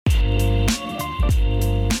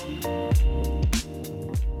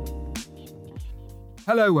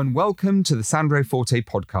Hello and welcome to the Sandro Forte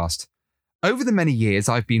podcast. Over the many years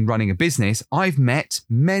I've been running a business, I've met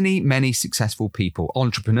many successful people,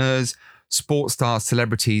 entrepreneurs, sports stars,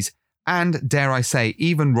 celebrities, and dare I say,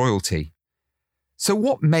 even royalty. So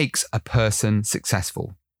what makes a person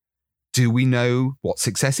successful? Do we know what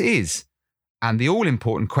success is? And the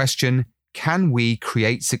all-important question, can we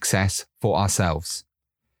create success for ourselves?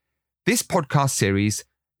 This podcast series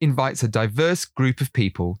invites a diverse group of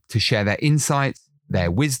people to share their insights, their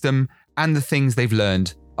wisdom, and the things they've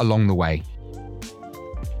learned along the way.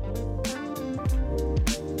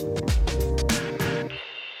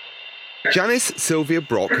 Janice Sylvia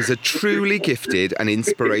Brock is a truly gifted and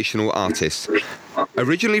inspirational artist.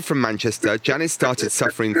 Originally from Manchester, Janice started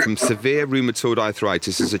suffering from severe rheumatoid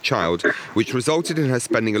arthritis as a child, which resulted in her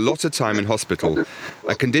spending a lot of time in hospital,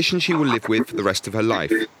 a condition she will live with for the rest of her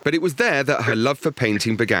life. But it was there that her love for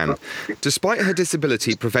painting began. Despite her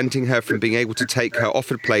disability preventing her from being able to take her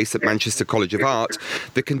offered place at Manchester College of Art,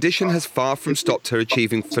 the condition has far from stopped her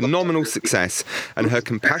achieving phenomenal success, and her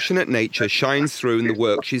compassionate nature shines through in the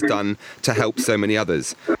work she's done to help so many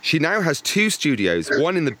others. She now has 2 studios,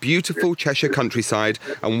 one in the beautiful Cheshire countryside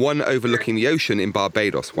and one overlooking the ocean in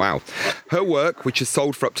Barbados. Wow. Her work, which is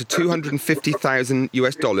sold for up to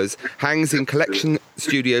 $250,000 hangs in collection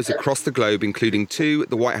studios across the globe, including 2 at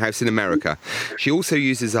the White House in America. She also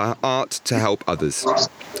uses her art to help others.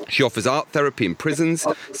 She offers art therapy in prisons,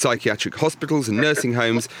 psychiatric hospitals and nursing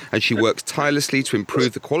homes, and she works tirelessly to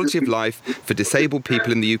improve the quality of life for disabled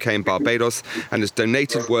people in the UK and Barbados, and has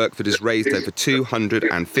donated work that has raised over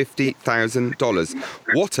 $250,000.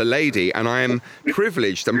 What a lady, and I am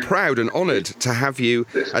privileged and proud and honoured to have you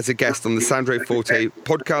as a guest on the Sandro Forte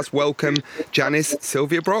podcast. Welcome, Janice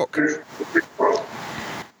Sylvia Brock.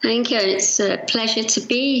 Thank you. It's a pleasure to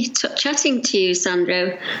be chatting to you,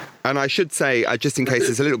 Sandro. And I should say, just in case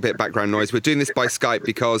there's a little bit of background noise, we're doing this by Skype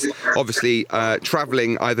because obviously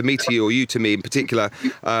travelling, either me to you or you to me in particular,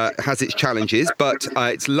 has its challenges. But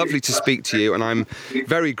it's lovely to speak to you, and I'm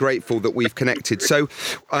very grateful that we've connected. So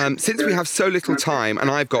since we have so little time,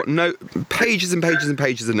 and I've got pages and pages and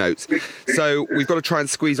pages of notes, so we've got to try and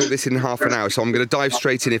squeeze all this in half an hour. So I'm going to dive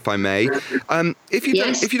straight in, if I may.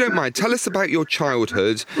 If you don't mind, tell us about your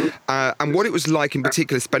childhood and what it was like, in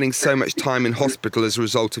particular, spending so much time in hospital as a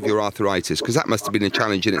result of your arthritis, because that must have been a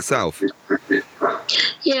challenge in itself.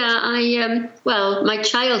 Yeah, my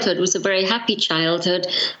childhood was a very happy childhood.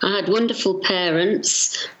 I had wonderful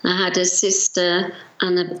parents. I had a sister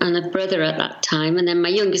and a brother at that time, and then my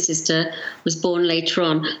younger sister was born later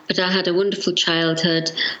on. But I had a wonderful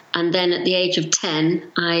childhood, and then at the age of 10,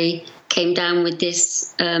 I came down with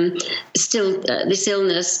this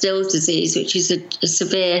illness, Still's disease, which is a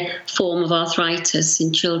severe form of arthritis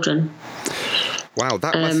in children. Wow,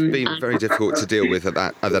 that must have been very difficult to deal with at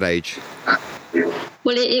that age.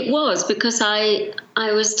 Well, it was, because I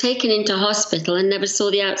was taken into hospital and never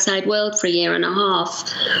saw the outside world for a year and a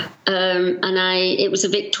half. It was a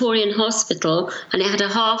Victorian hospital, and it had a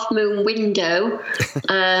half-moon window,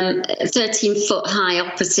 13 foot high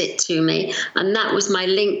opposite to me, and that was my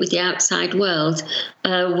link with the outside world,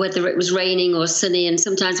 whether it was raining or sunny. And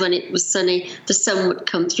sometimes when it was sunny, the sun would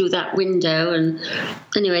come through that window. And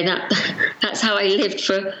anyway, that's how I lived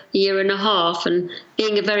for a year and a half, and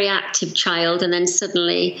being a very active child, and then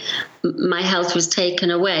suddenly my health was taken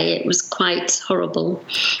away. It was quite horrible.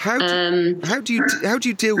 How do you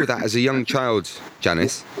deal with that as a young child,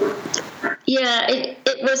 Janice? Yeah,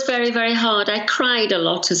 it was very, very hard. I cried a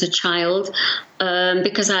lot as a child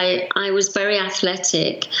because I was very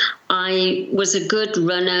athletic. I was a good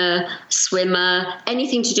runner, swimmer,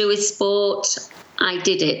 anything to do with sport, I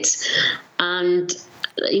did it. And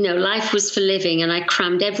life was for living, and I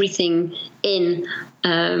crammed everything in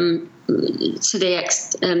to the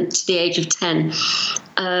age of 10.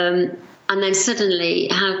 And then suddenly,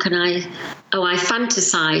 I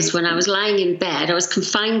fantasized when I was lying in bed. I was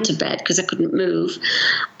confined to bed because I couldn't move.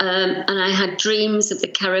 And I had dreams of the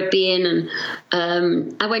Caribbean, and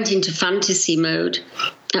I went into fantasy mode.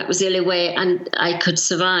 That was the only way and I could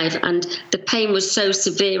survive. And the pain was so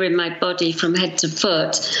severe in my body from head to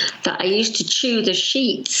foot that I used to chew the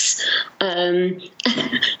sheets in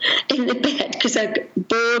the bed because I got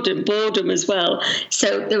boredom as well.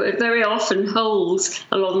 So there were very often holes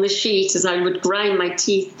along the sheet as I would grind my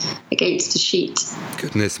teeth against the sheet.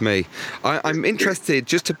 Goodness me. I'm interested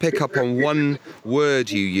just to pick up on one word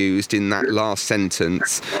you used in that last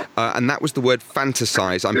sentence, and that was the word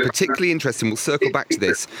fantasize. I'm particularly interested, and we'll circle back to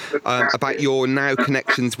this, books about your now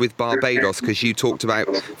connections with Barbados, because you talked about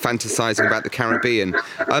fantasizing about the Caribbean.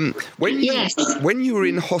 When you were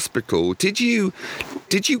in hospital, did you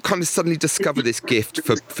kind of suddenly discover this gift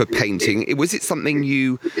for painting? Was it something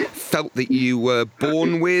you felt that you were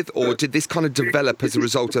born with, or did this kind of develop as a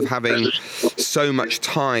result of having so much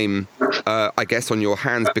time, I guess, on your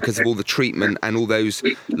hands because of all the treatment and all those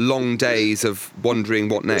long days of wondering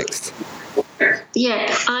what next? Yeah,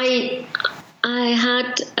 I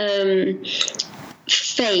had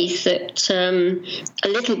faith, a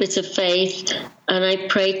little bit of faith, and I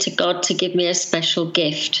prayed to God to give me a special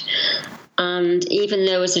gift. And even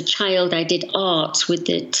though as a child I did art with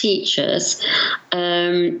the teachers,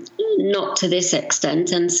 not to this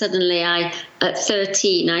extent, and suddenly at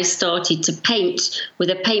 13, I started to paint with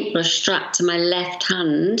a paintbrush strapped to my left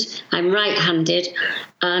hand. I'm right-handed,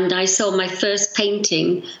 and I sold my first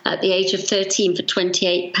painting at the age of 13 for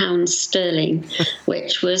 £28 sterling,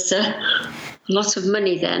 which was a lot of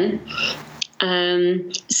money then.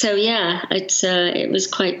 So yeah, it was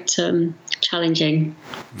quite challenging.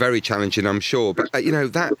 Very challenging, I'm sure. But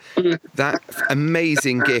that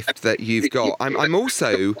amazing gift that you've got. I'm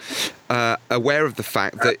also aware of the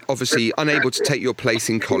fact that obviously unable to take your place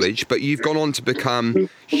in college, but you've gone on to become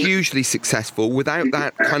hugely successful without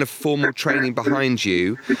that kind of formal training behind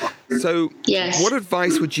you. So yes. What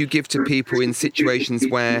advice would you give to people in situations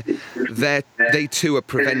where they too are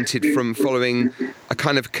prevented from following a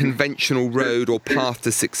kind of conventional road or path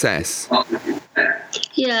to success?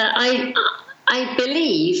 Yeah, I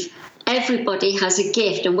believe everybody has a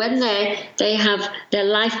gift, and when they have their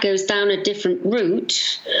life goes down a different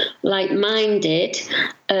route, like mine did,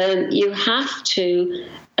 you have to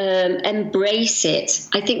embrace it.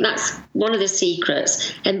 I think that's one of the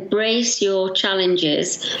secrets. Embrace your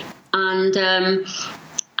challenges and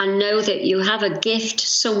know that you have a gift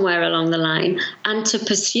somewhere along the line, and to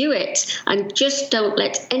pursue it, and just don't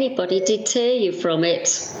let anybody deter you from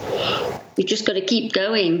it. You just got to keep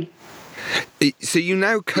going. So you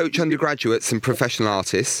now coach undergraduates and professional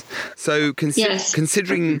artists. So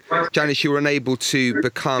considering, Janice, you were unable to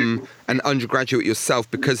become an undergraduate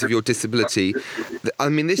yourself because of your disability, I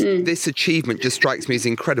mean, this achievement just strikes me as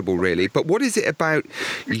incredible, really. But what is it about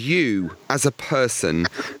you as a person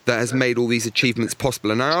that has made all these achievements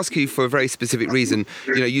possible? And I ask you for a very specific reason.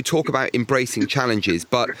 You talk about embracing challenges,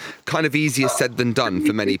 but kind of easier said than done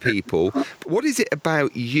for many people. But what is it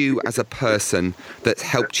about you as a person that's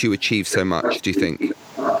helped you achieve so much, do you think?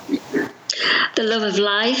 The love of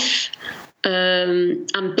life,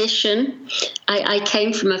 ambition. I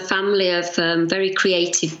came from a family of very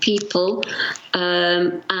creative people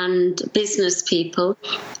and business people,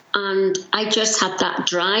 and I just had that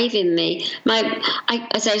drive in me.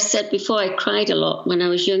 As I said before, I cried a lot when I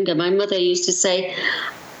was younger. My mother used to say,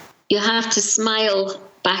 you have to smile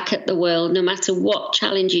back at the world no matter what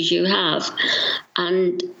challenges you have,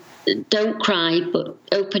 and don't cry, but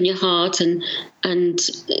open your heart and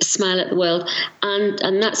smile at the world.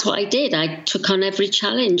 And that's what I did. I took on every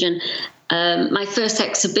challenge. And my first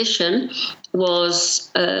exhibition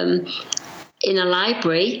was in a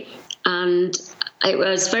library, and it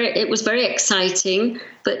was very exciting.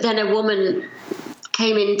 But then a woman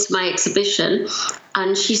came into my exhibition,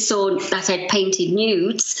 and she saw that I'd painted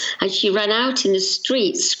nudes, and she ran out in the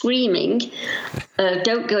street screaming,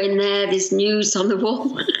 don't go in there, there's nudes on the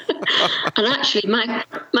wall. And actually my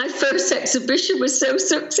first exhibition was so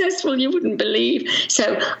successful you wouldn't believe.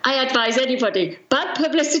 So I advise anybody, bad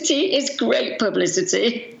publicity is great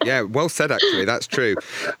publicity. Yeah, well said, actually. That's true.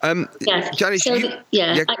 Yes. Janice,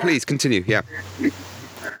 please continue. Yeah.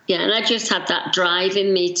 Yeah, and I just had that drive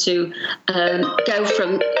in me to go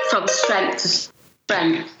from strength to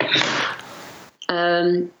strength,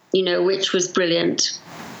 which was brilliant.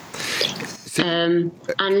 And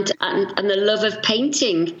the love of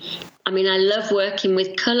painting. I mean, I love working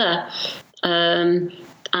with colour, and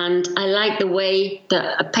I like the way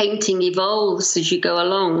that a painting evolves as you go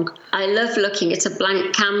along. I love looking at a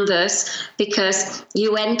blank canvas because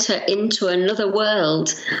you enter into another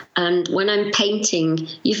world, and when I'm painting,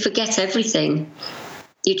 you forget everything.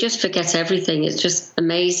 You just forget everything. It's just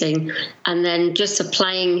amazing. And then just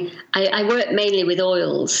applying, I work mainly with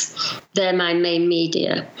oils. They're my main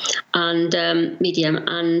medium, and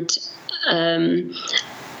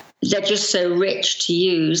they're just so rich to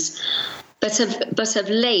use. But of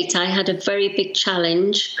late, I had a very big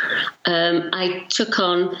challenge. I took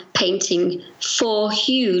on painting 4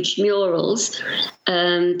 huge murals.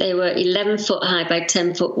 They were 11 foot high by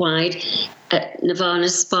 10 foot wide at Nirvana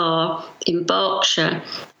Spa in Berkshire.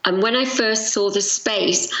 And when I first saw the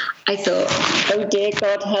space, I thought, oh dear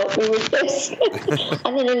God, help me with this.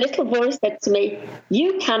 And then a little voice said to me,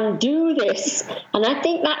 you can do this. And I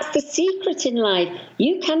think that's the secret in life.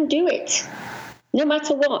 You can do it. No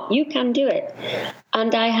matter what, you can do it.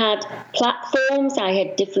 And I had platforms, I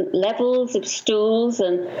had different levels of stools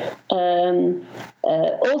and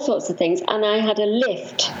all sorts of things. And I had a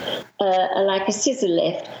lift, like a scissor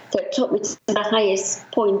lift, that took me to the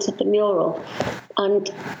highest point of the mural. And,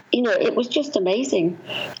 you know, it was just amazing.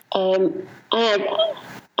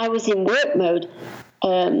 I was in work mode.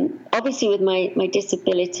 Obviously, with my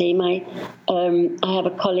disability, I have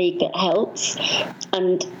a colleague that helps,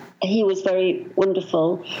 and he was very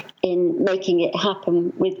wonderful in making it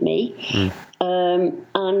happen with me.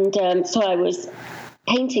 So I was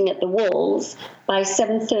painting at the walls by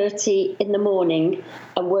 7:30 in the morning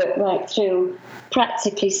and worked right through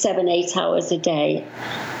practically 7-8 hours a day,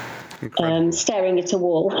 staring at a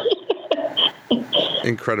wall.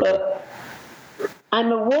 Incredible. But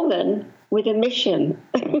I'm a woman with a mission.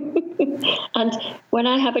 And when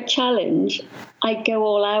I have a challenge, I go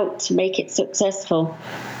all out to make it successful.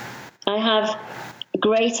 I have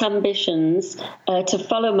great ambitions to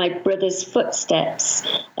follow my brother's footsteps.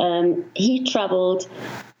 He travelled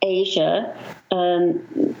Asia a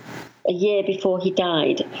year before he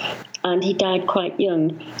died, and he died quite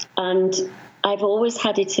young. And I've always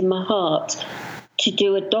had it in my heart to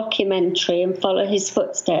do a documentary and follow his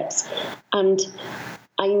footsteps. And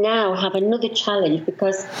I now have another challenge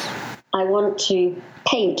because I want to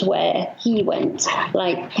paint where he went,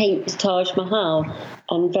 like paint the Taj Mahal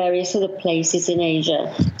and various other places in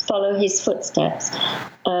Asia, follow his footsteps.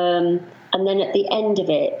 And then at the end of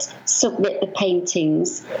it, submit the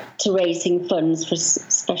paintings to raising funds for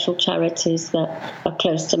special charities that are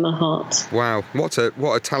close to my heart. Wow, what a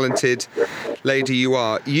talented lady you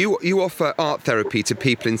are. You offer art therapy to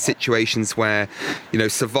people in situations where, you know,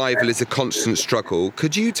 survival is a constant struggle.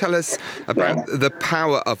 Could you tell us about the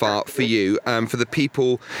power of art for you, for the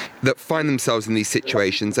people that find themselves in these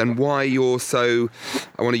situations, and why you're so,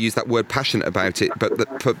 I want to use that word, passionate about it,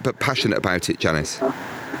 but passionate about it, Janice?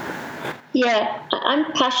 Yeah, I'm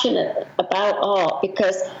passionate about art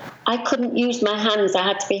because I couldn't use my hands. I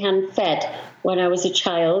had to be hand-fed when I was a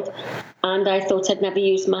child, and I thought I'd never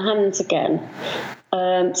use my hands again.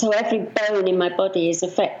 So every bone in my body is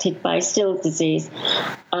affected by Still's disease.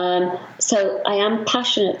 So I am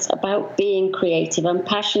passionate about being creative. I'm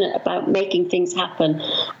passionate about making things happen.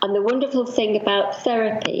 And the wonderful thing about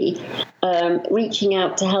therapy, reaching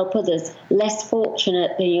out to help others less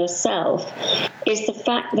fortunate than yourself, is the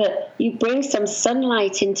fact that you bring some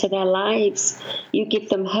sunlight into their lives. You give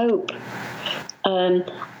them hope. I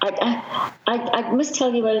must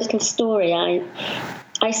tell you a little story.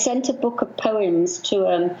 I sent a book of poems to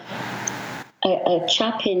a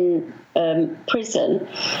chap in prison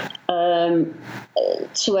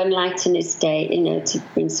to enlighten his day, you know, to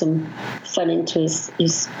bring some fun into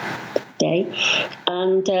his day.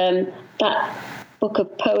 And that book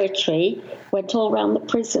of poetry went all around the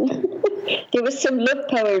prison. There were some love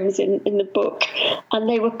poems in the book, and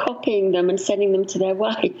they were copying them and sending them to their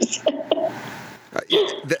wives.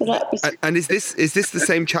 And is this the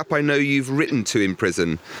same chap I know you've written to in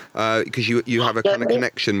prison? Because you have a kind of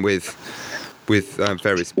connection with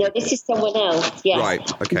various people. No, this is someone else. Yeah.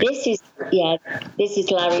 Right. Okay. This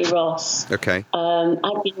is Larry Ross. Okay.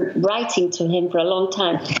 I've been writing to him for a long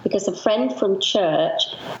time because a friend from church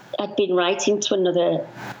had been writing to another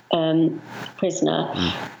prisoner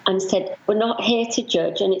and said, we're not here to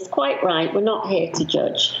judge, and it's quite right, we're not here to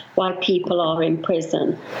judge why people are in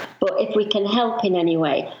prison, but if we can help in any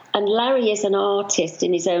way. And Larry is an artist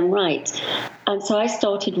in his own right. And so I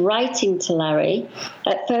started writing to Larry.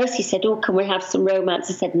 At first he said, can we have some romance?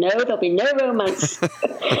 I said, no, there'll be no romance.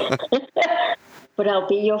 But I'll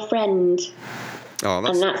be your friend.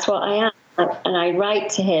 And that's what I am. And I write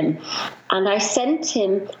to him. And I sent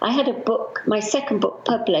him, I had a book, my second book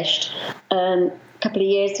published a couple of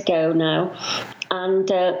years ago now. And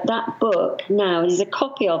that book now, there's a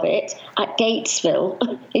copy of it at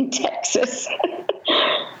Gatesville in Texas.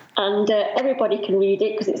 And everybody can read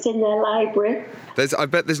it because it's in their library. I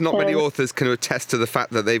bet there's not many authors can attest to the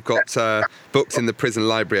fact that they've got books in the prison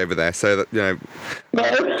library over there. So that, you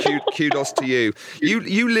know, kudos to you.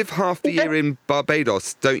 You live half the year in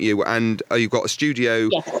Barbados, don't you? And you've got a studio.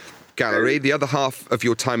 Yes. Gallery, the other half of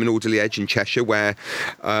your time in Alderley Edge in Cheshire, where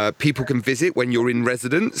people can visit when you're in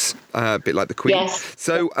residence, a bit like the Queen. Yes.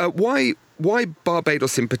 So why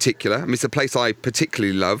Barbados in particular? I mean, it's a place I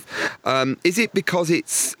particularly love. Is it because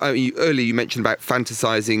it's, earlier you mentioned about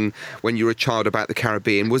fantasising when you were a child about the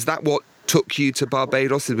Caribbean. Was that what took you to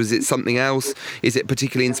Barbados? Was it something else? Is it a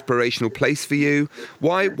particularly inspirational place for you?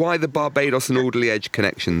 Why the Barbados and Alderley Edge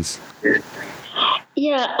connections?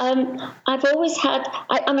 Yeah, I've always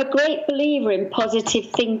I'm a great believer in positive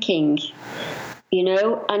thinking,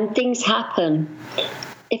 and things happen.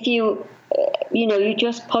 If you're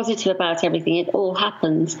just positive about everything, it all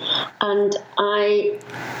happens. And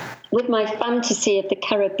with my fantasy of the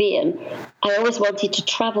Caribbean, I always wanted to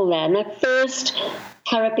travel there. And the first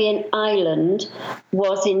Caribbean island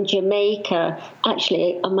was in Jamaica,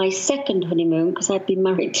 actually on my second honeymoon, because I'd been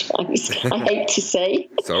married twice, I hate to say.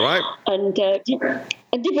 It's all right. And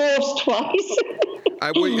divorced twice.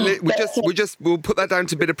 We'll put that down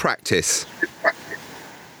to a bit of practice.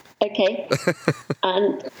 Okay.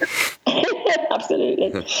 And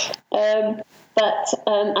absolutely. But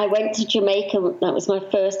I went to Jamaica. That was my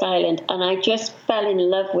first island, and I just fell in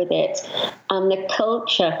love with it. And the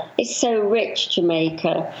culture is so rich,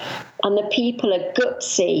 Jamaica, and the people are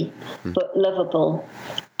gutsy but lovable.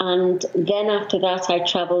 And then after that, I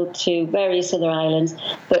travelled to various other islands,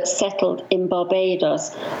 but settled in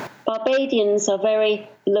Barbados. Barbadians are very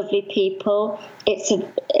lovely people.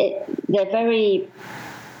 They're very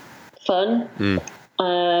fun.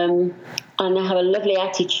 And they have a lovely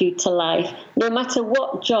attitude to life. No matter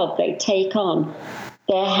what job they take on,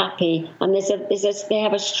 they're happy, and they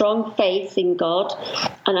have a strong faith in God,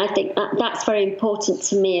 and I think that's very important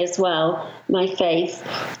to me as well, my faith,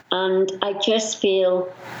 and I just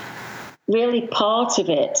feel really part of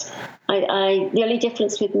it. The only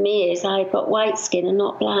difference with me is I've got white skin and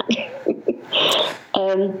not black,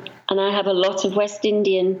 and I have a lot of West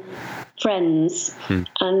Indian friends,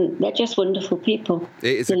 and they're just wonderful people.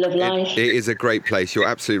 They love life. It is a great place. You're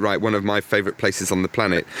absolutely right. One of my favourite places on the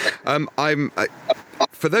planet.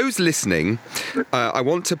 For those listening, I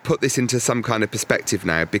want to put this into some kind of perspective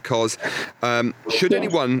now, because should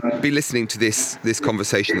anyone be listening to this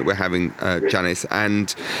conversation that we're having, Janice,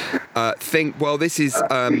 and think, well, this is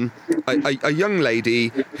a young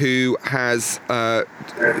lady who has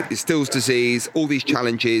Still's disease, all these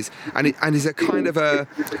challenges, and is a kind of a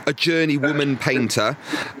journey woman painter.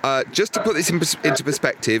 Just to put this into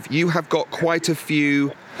perspective, you have got quite a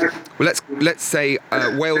few, well, let's say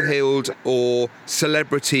well-heeled or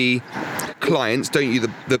celebrity clients, don't you,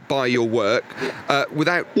 that buy your work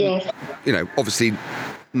without, obviously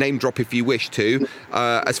name drop if you wish to,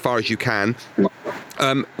 as far as you can.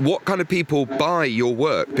 What kind of people buy your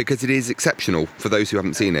work? Because it is exceptional for those who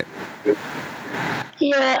haven't seen it.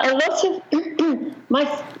 Yeah, a lot of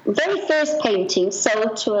my very first painting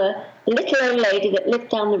sold to a little old lady that lived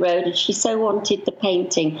down the road, and she so wanted the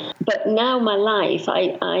painting. But now my life,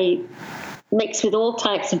 I mix with all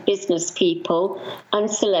types of business people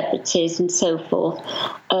and celebrities and so forth.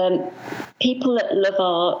 People that love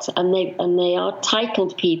art, and they are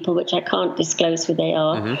titled people, which I can't disclose who they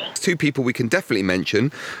are. Mm-hmm. Two people we can definitely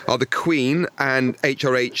mention are the Queen and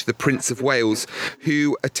HRH, the Prince of Wales,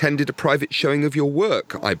 who attended a private showing of your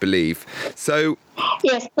work, I believe. So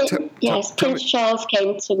yes, Prince Charles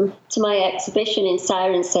came to my exhibition in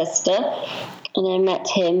Cirencester, and I met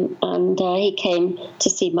him, and he came to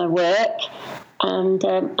see my work. And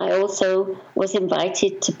I also was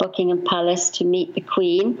invited to Buckingham Palace to meet the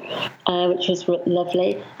Queen, which was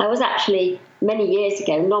lovely. I was actually, many years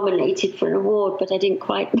ago, nominated for an award, but I didn't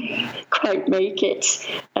quite make it.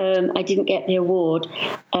 I didn't get the award.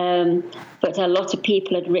 But a lot of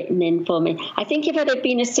people had written in for me. I think if I had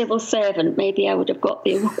been a civil servant, maybe I would have got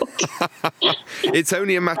the award. It's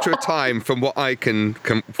only a matter of time, from what I can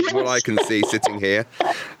see sitting here.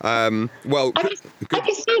 Well, I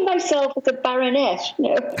can see myself as a baroness.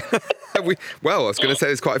 Well, I was going to say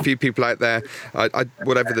there's quite a few people out there.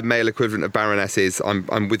 Whatever the male equivalent of baroness is,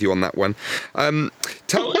 I'm with you on that one.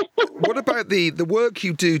 What about the work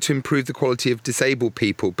you do to improve the quality of disabled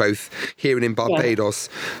people, both here and in Barbados?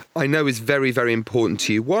 I know is very, very important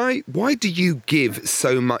to you. Why do you give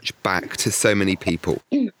so much back to so many people?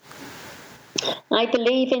 I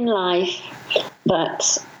believe in life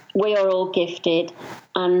that we are all gifted,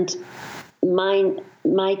 and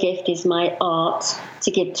my gift is my art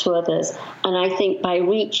to give to others. And I think by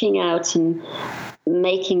reaching out and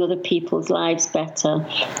making other people's lives better,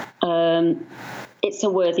 it's a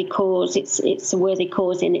worthy cause. It's a worthy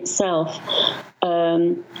cause in itself.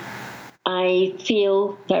 I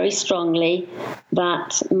feel very strongly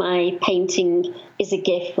that my painting is a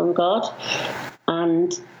gift from God,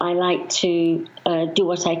 and I like to do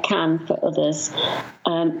what I can for others.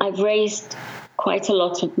 I've raised quite a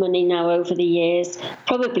lot of money now over the years,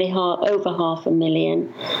 probably over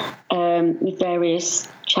 $500,000, with various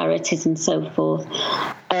charities and so forth.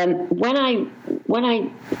 When I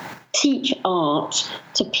teach art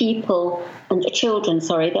to people and children,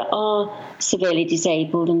 that are severely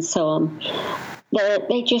disabled and so on,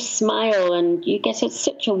 they just smile and you get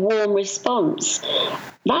such a warm response.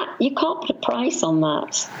 That you can't put a price on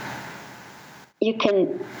that. You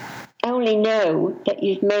can only know that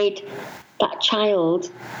you've made that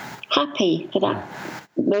child happy for that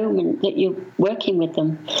moment that you're working with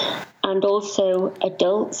them. And also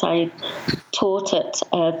adults, I taught at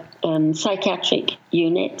psychiatric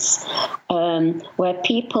units where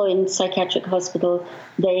people in psychiatric hospital,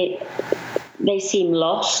 they seem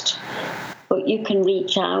lost, but you can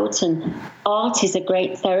reach out, and art is a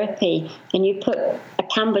great therapy. And you put a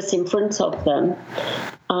canvas in front of them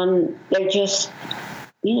and they just,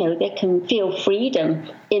 they can feel freedom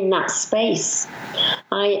in that space.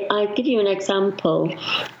 I give you an example.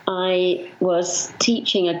 I was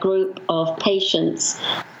teaching a group of patients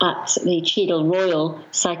at the Cheadle Royal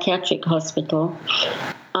Psychiatric Hospital,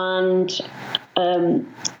 and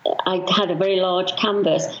I had a very large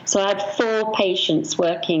canvas. So I had 4 patients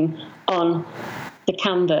working on the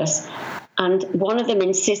canvas, and one of them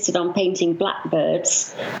insisted on painting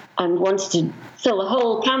blackbirds and wanted to fill the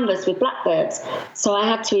whole canvas with blackbirds. So I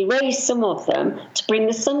had to erase some of them to bring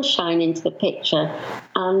the sunshine into the picture.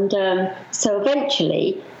 And so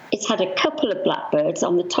eventually it's had a couple of blackbirds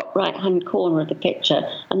on the top right-hand corner of the picture,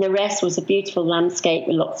 and the rest was a beautiful landscape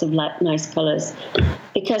with lots of nice colours.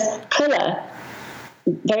 Because colour,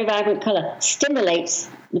 very vibrant colour, stimulates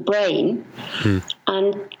the brain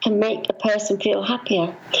and can make a person feel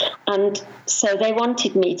happier. And so they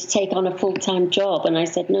wanted me to take on a full-time job, and I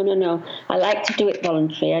said, no, I like to do it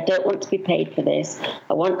voluntarily. I don't want to be paid for this.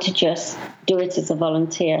 I want to just do it as a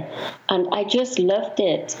volunteer. And I just loved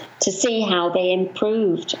it, to see how they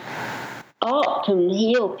improved. Art can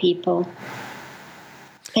heal people.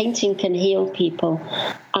 Painting can heal people.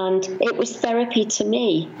 And it was therapy to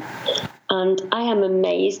me. And I am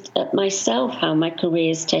amazed at myself how my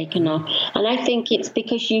career's taken off. And I think it's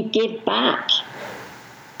because you give back.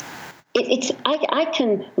 I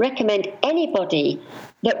can recommend anybody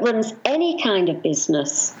that runs any kind of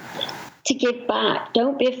business to give back.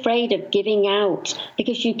 Don't be afraid of giving out,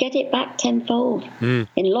 because you get it back tenfold in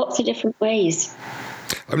lots of different ways.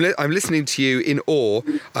 I'm listening to you in awe.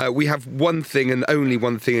 We have one thing and only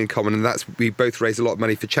one thing in common, and that's we both raise a lot of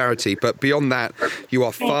money for charity. But beyond that, you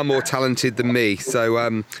are far more talented than me. So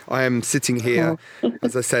I am sitting here,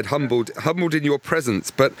 as I said, humbled in your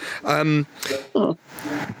presence. But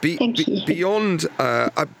beyond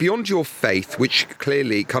your faith, which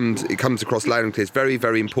clearly comes across loud and clear, is very,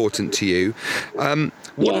 very important to you.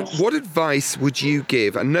 What advice would you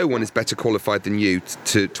give? And no one is better qualified than you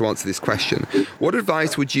to answer this question. What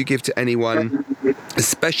advice would you give to anyone,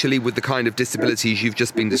 especially with the kind of disabilities you've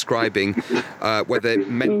just been describing, whether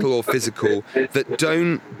mental or physical, that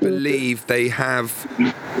don't believe they have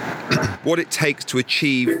what it takes to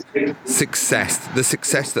achieve success, the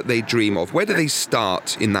success that they dream of? Where do they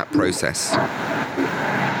start in that process?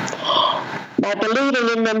 By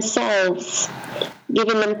believing in themselves,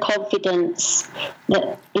 giving them confidence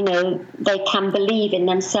that, they can believe in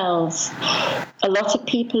themselves. A lot of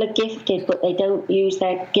people are gifted, but they don't use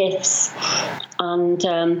their gifts. And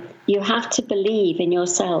you have to believe in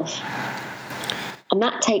yourself. And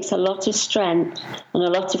that takes a lot of strength and a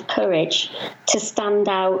lot of courage to stand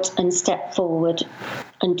out and step forward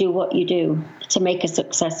and do what you do to make a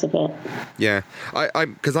success of it. Yeah,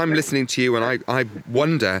 because I'm listening to you, and I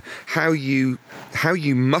wonder how you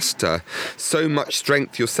muster so much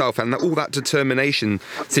strength yourself and all that determination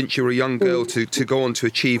since you were a young girl to go on to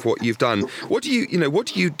achieve what you've done. What do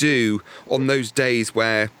you do on those days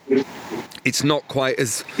where it's not quite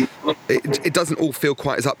as it doesn't all feel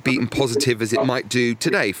quite as upbeat and positive as it might do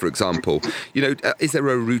today, for example? Is there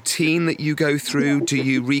a routine that you go through? Do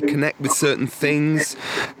you reconnect with certain things?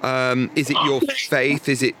 Is it your faith?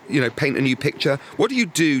 Is it, paint a new picture? What do you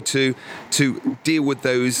do to deal with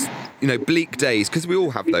those, bleak days? Because we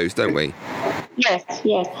all have those, don't we? Yes.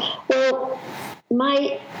 Well,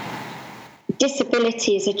 my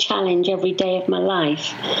disability is a challenge every day of my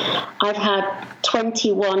life. I've had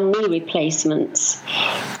 21 knee replacements.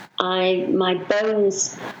 My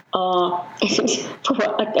bones are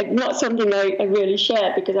not something I really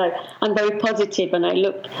share, because I'm very positive and I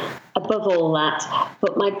look above all that.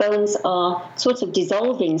 But my bones are sort of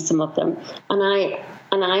dissolving, some of them, and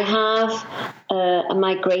I have a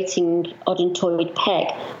migrating odontoid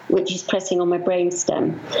peg, which is pressing on my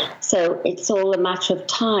brainstem. So it's all a matter of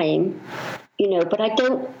time. But I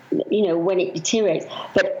don't, when it deteriorates,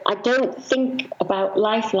 but I don't think about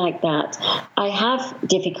life like that. I have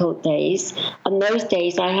difficult days, and those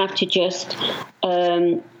days I have to just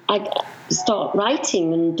I start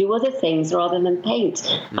writing and do other things rather than paint.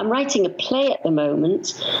 I'm writing a play at the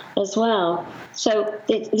moment as well. So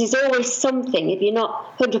there's always something, if you're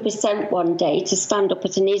not 100% one day, to stand up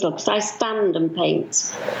at an easel, because I stand and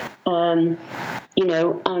paint,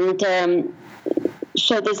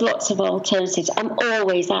 so there's lots of alternatives. I'm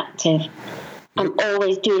always active. I'm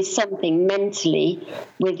always doing something mentally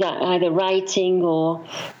with that, either writing or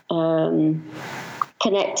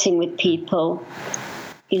connecting with people,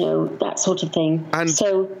 that sort of thing. And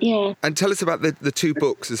And tell us about the two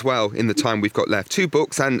books as well in the time we've got left. 2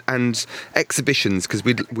 books and exhibitions, because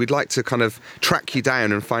we'd like to kind of track you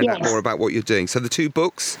down and find out more about what you're doing. So the 2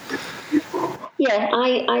 books. Yeah,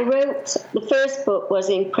 I wrote, the first book was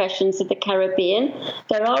Impressions of the Caribbean.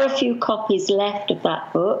 There are a few copies left of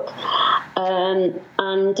that book, and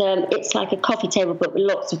it's like a coffee table book with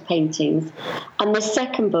lots of paintings. And the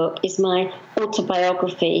second book is my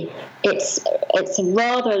autobiography. It's a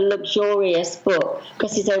rather luxurious book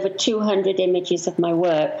because it's over 200 images of my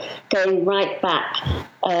work going right back.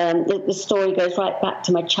 The story goes right back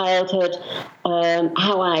to my childhood,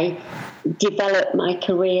 how I developed my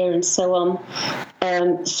career and so on.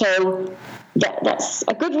 So that's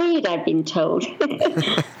a good read, I've been told.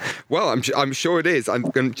 Well, I'm sure it is.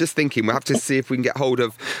 I'm just thinking we'll have to see if we can get hold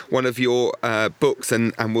of one of your books,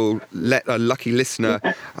 and we'll let a lucky listener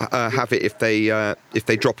have it if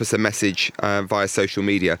they drop us a message via social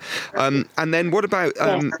media. And then what about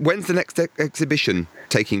when's the next exhibition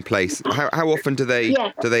taking place? How often do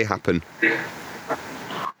they happen?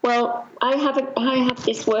 Well, I have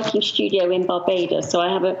this working studio in Barbados, so I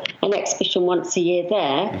have an exhibition once a year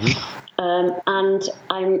there. Mm-hmm. And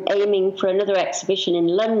I'm aiming for another exhibition in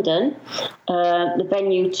London, the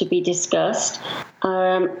venue to be discussed.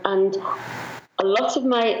 And a lot of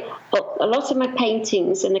my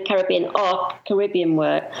paintings in the Caribbean are Caribbean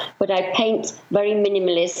work, but I paint very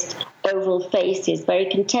minimalist oval faces, very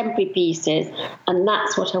contemporary pieces, and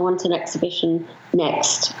that's what I want an exhibition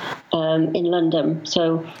next in London.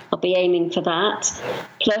 So I'll be aiming for that.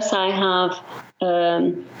 Plus I have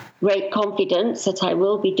great confidence that I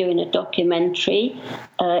will be doing a documentary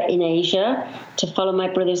in Asia to follow my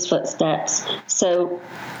brother's footsteps. So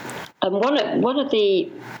one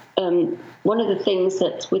of the things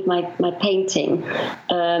that with my painting,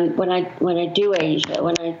 when I do Asia,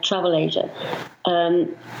 when I travel Asia,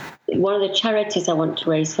 one of the charities I want to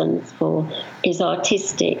raise funds for is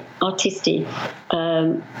Artistic,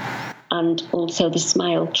 and also the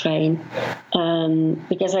Smile Train,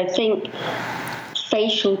 because I think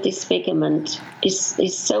facial disfigurement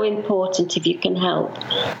is so important if you can help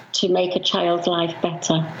to make a child's life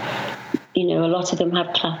better. A lot of them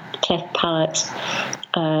have cleft palates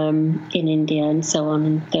in India and so on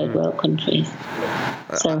in third world countries.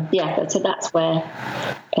 So that's where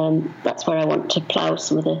I want to plough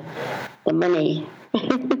some of the money.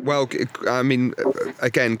 Well, I mean,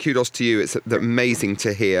 again, kudos to you. It's amazing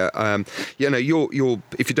to hear. You're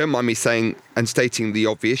if you don't mind me saying and stating the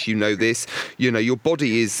obvious, this. Your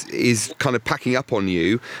body is kind of packing up on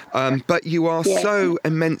you, but you are so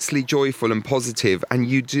immensely joyful and positive, and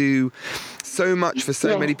you do so much for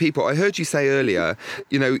so many people. I heard you say earlier,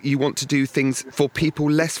 you want to do things for people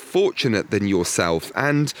less fortunate than yourself.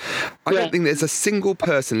 And I don't think there's a single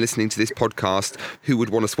person listening to this podcast who would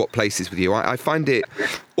want to swap places with you. I find it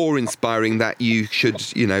awe-inspiring that you should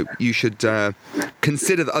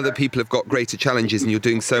consider that other people have got greater challenges and you're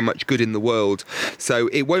doing so much good in the world. So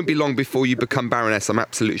it won't be long before you become Baroness. I'm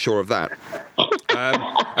absolutely sure of that.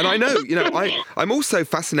 And I know, I'm also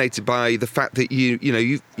fascinated by the fact that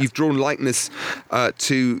you've drawn likeness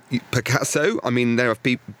to Picasso. I mean, there have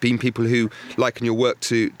been people who liken your work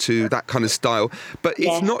to that kind of style. But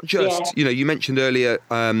it's not just, you mentioned earlier,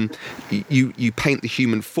 you paint the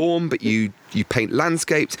human form, but you paint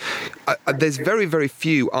landscapes. There's very, very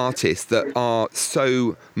few artists that are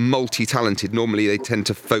so multi-talented. Normally, they tend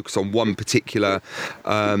to focus on one particular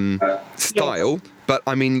style. But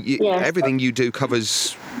I mean, everything you do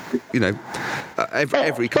covers,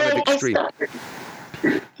 every kind of extreme.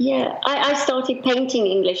 I started painting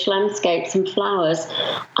English landscapes and flowers,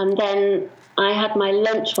 and then I had my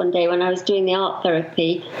lunch one day when I was doing the art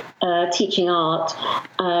therapy, teaching art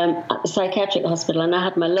at the psychiatric hospital, and I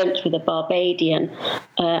had my lunch with a Barbadian,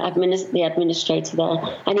 the administrator there,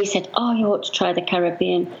 and he said, "Oh, you ought to try the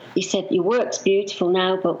Caribbean." He said, "Your work's beautiful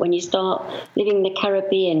now, but when you start living in the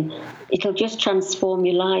Caribbean, it'll just transform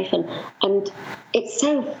your life, and it's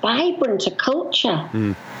so vibrant a culture."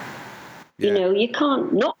 You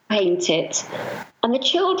can't not paint it, and the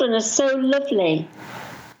children are so lovely.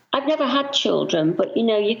 I've never had children, but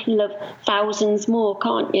you can love thousands more,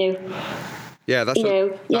 can't you? Yeah, that's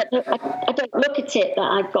I don't look at it that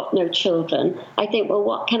I've got no children. I think, well,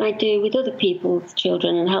 what can I do with other people's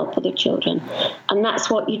children and help other children? And that's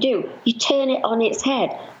what you do. You turn it on its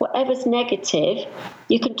head. Whatever's negative,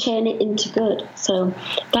 you can turn it into good. So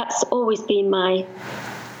that's always been my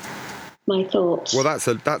thoughts. Well, that's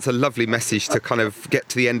a lovely message to kind of get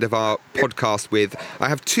to the end of our podcast with. I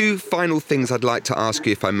have two final things I'd like to ask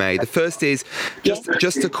you, if I may. The first is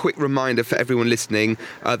just a quick reminder for everyone listening,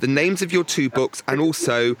 the names of your two books and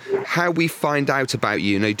also how we find out about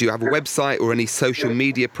you. Do you have a website or any social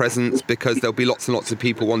media presence? Because there'll be lots and lots of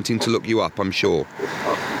people wanting to look you up, I'm sure.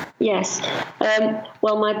 Yes.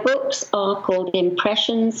 Well, my books are called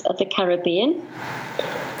Impressions of the Caribbean.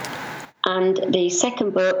 And the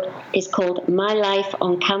second book is called My Life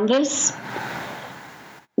on Canvas.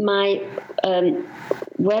 My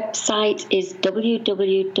website is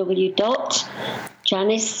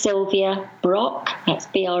www.JaniceSylviaBrock, that's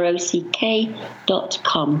BROCK.com.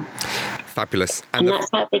 Fabulous. And that's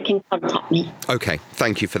how they can contact me. Okay,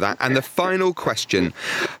 thank you for that. And the final question,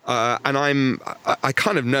 and I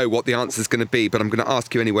kind of know what the answer is going to be, but I'm going to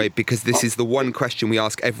ask you anyway, because this is the one question we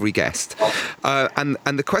ask every guest. And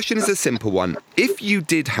the question is a simple one. If you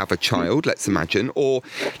did have a child, let's imagine, or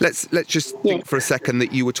let's just think for a second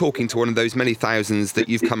that you were talking to one of those many thousands that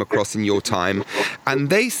you've come across in your time, and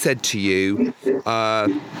they said to you,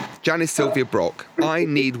 Janice Sylvia Brock, I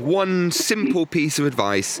need one simple piece of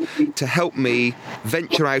advice to help me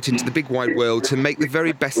venture out into the big wide world to make the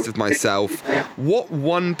very best of myself. What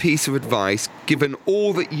one piece of advice, given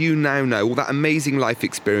all that you now know, all that amazing life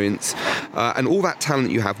experience and all that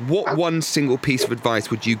talent you have, what one single piece of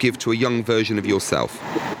advice would you give to a young version of yourself?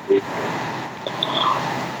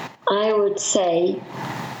 I would say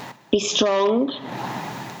be strong,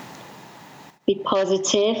 be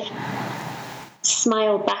positive,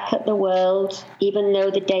 smile back at the world, even though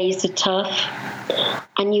the days are tough,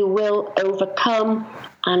 and you will overcome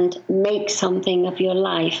and make something of your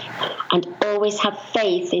life. And always have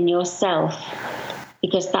faith in yourself,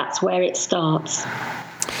 because that's where it starts.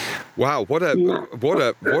 Wow, what an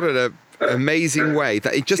amazing way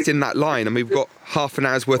that just in that line, and we've got half an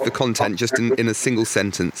hour's worth of content just in a single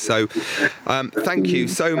sentence. So thank you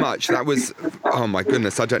so much. That was, oh my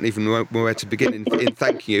goodness, I don't even know where to begin in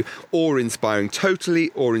thanking you. Awe-inspiring,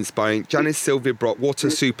 totally awe-inspiring. Janice Sylvia Brock, what a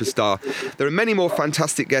superstar. There are many more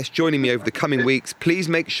fantastic guests joining me over the coming weeks. Please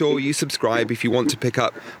make sure you subscribe if you want to pick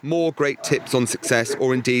up more great tips on success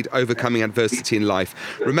or indeed overcoming adversity in life.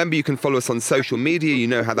 Remember, you can follow us on social media. You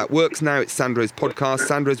know how that works now. It's Sandro's Podcast,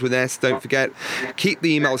 Sandro's with S. Don't forget, keep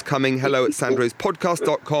the emails coming.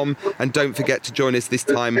 hello@sandrospodcast.com, and don't forget to join us this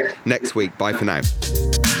time next week. Bye for now.